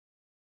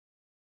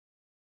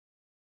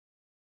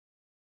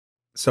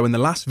So in the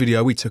last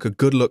video, we took a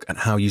good look at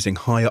how using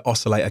higher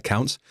oscillator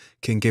counts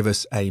can give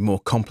us a more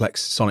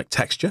complex sonic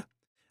texture.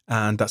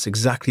 And that's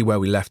exactly where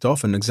we left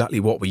off and exactly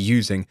what we're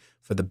using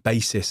for the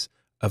basis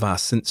of our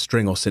synth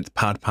string or synth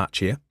pad patch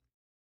here.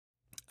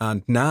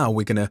 And now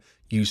we're going to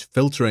use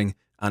filtering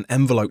and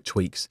envelope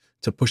tweaks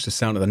to push the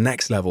sound to the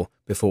next level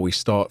before we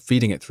start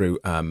feeding it through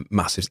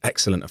Massive's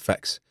excellent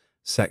effects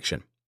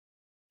section.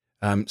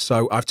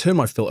 So I've turned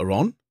my filter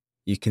on.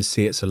 You can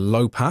see it's a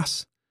low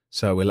pass.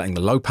 So we're letting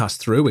the low pass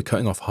through. We're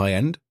cutting off high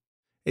end.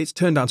 It's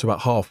turned down to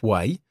about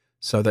halfway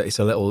so that it's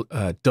a little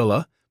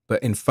duller.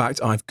 But in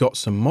fact, I've got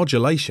some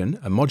modulation,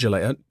 a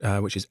modulator,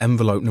 which is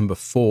envelope number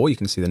 4. You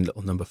can see the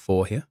little number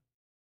 4 here.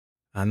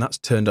 And that's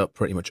turned up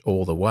pretty much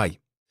all the way.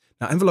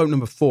 Now, envelope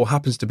number 4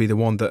 happens to be the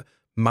one that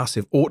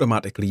Massive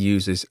automatically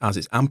uses as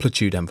its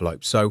amplitude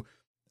envelope. So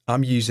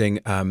I'm using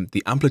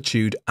the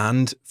amplitude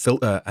and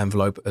filter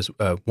envelope as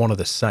one of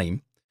the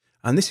same.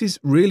 And this is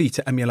really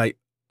to emulate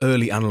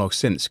early analog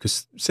synths,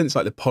 because synths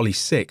like the Poly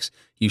 6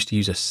 used to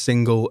use a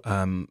single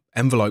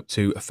envelope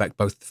to affect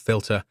both the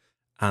filter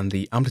and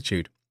the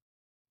amplitude.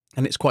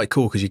 And it's quite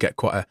cool because you get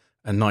quite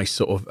a nice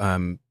sort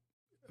of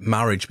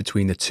marriage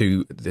between the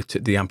two,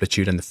 the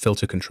amplitude and the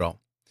filter control.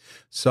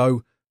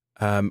 So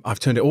I've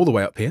turned it all the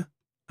way up here,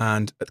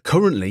 and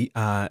currently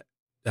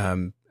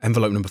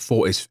envelope number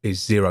 4 is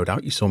zeroed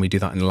out. You saw me do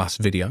that in the last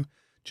video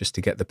just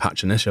to get the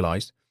patch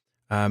initialized.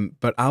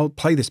 But I'll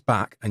play this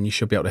back and you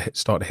should be able to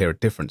start to hear a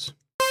difference.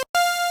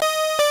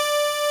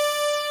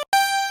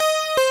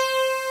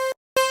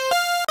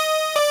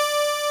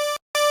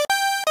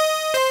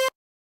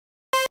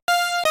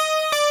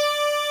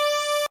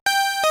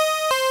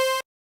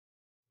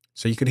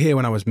 So you could hear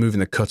when I was moving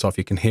the cutoff,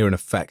 you can hear an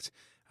effect.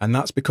 And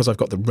that's because I've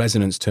got the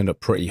resonance turned up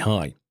pretty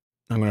high.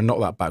 I'm going to knock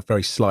that back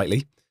very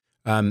slightly.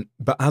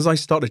 But as I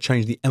start to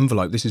change the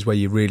envelope, this is where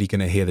you're really going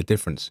to hear the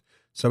difference.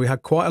 So we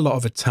had quite a lot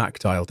of attack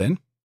dialed in.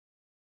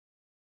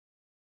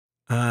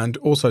 And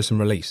also some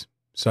release.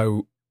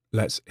 So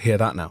let's hear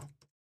that now.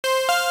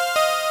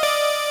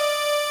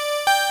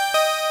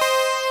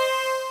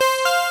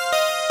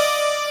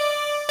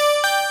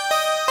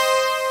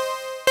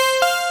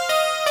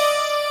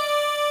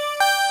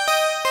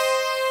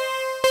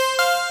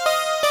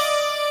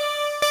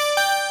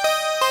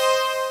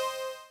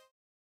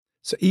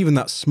 So even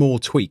that small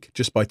tweak,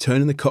 just by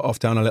turning the cutoff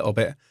down a little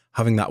bit,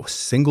 having that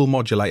single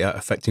modulator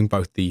affecting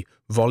both the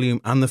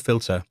volume and the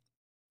filter,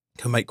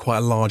 can make quite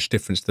a large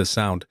difference to the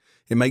sound.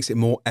 It makes it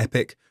more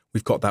epic.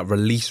 We've got that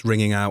release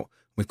ringing out.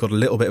 We've got a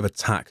little bit of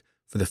attack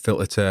for the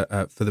filter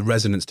to, for the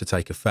resonance to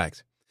take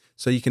effect.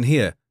 So you can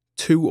hear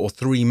 2 or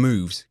 3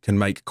 moves can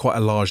make quite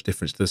a large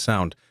difference to the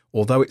sound.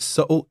 Although it's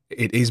subtle,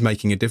 it is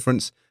making a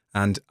difference.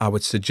 And I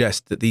would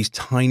suggest that these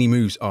tiny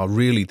moves are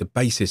really the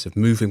basis of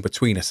moving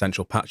between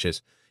essential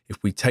patches. If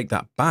we take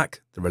that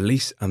back, the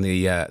release and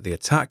the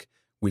attack,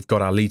 we've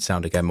got our lead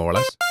sound again, more or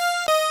less.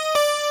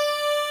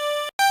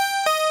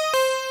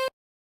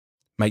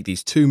 Make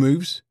these 2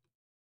 moves.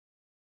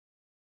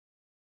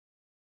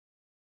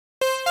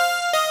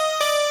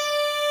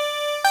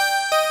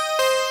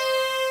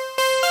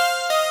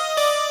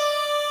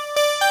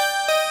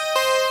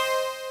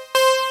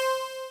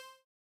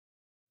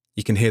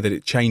 You can hear that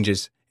it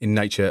changes in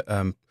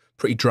nature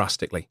pretty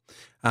drastically.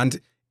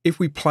 And if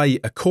we play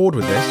a chord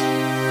with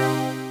this,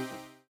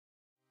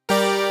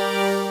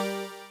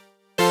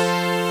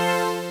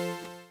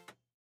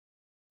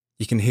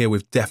 you can hear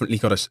we've definitely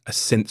got a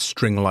synth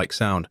string-like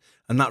sound,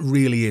 and that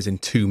really is in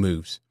 2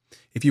 moves.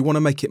 If you want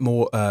to make it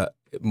more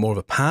of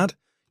a pad,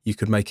 you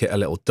could make it a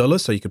little duller,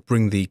 so you could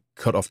bring the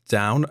cutoff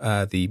down,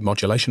 the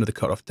modulation of the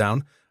cutoff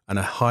down, and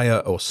a higher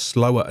or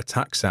slower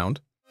attack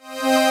sound.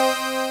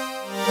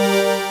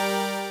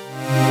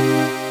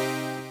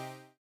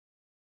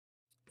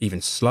 Even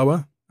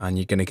slower, and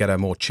you're going to get a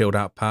more chilled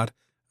out pad,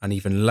 and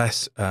even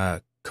less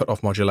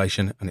cutoff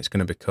modulation, and it's going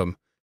to become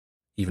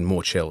even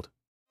more chilled.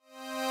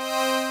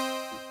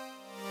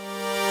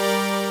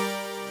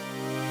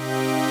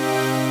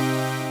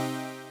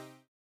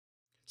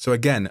 So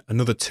again,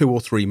 another 2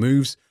 or 3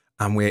 moves,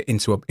 and we're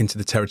into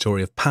the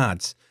territory of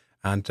pads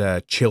and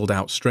chilled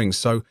out strings.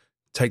 So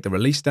take the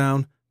release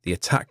down, the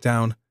attack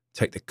down,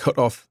 take the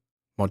cutoff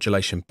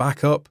modulation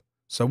back up.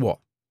 So what?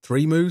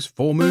 3 moves,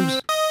 4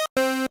 moves?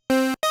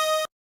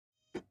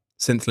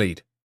 Synth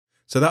lead.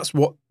 So that's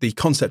what the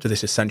concept of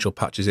this essential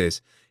patches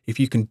is. If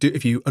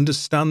you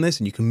understand this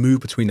and you can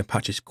move between the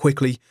patches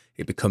quickly,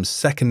 it becomes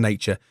second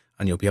nature,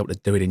 and you'll be able to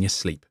do it in your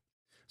sleep.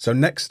 So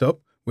next up,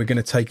 we're going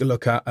to take a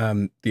look at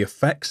the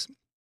effects,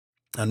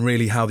 and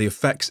really how the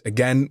effects,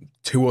 again,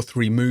 2 or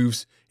 3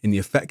 moves in the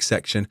effects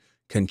section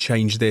can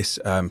change this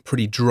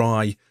pretty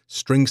dry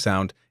string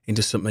sound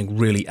into something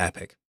really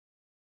epic.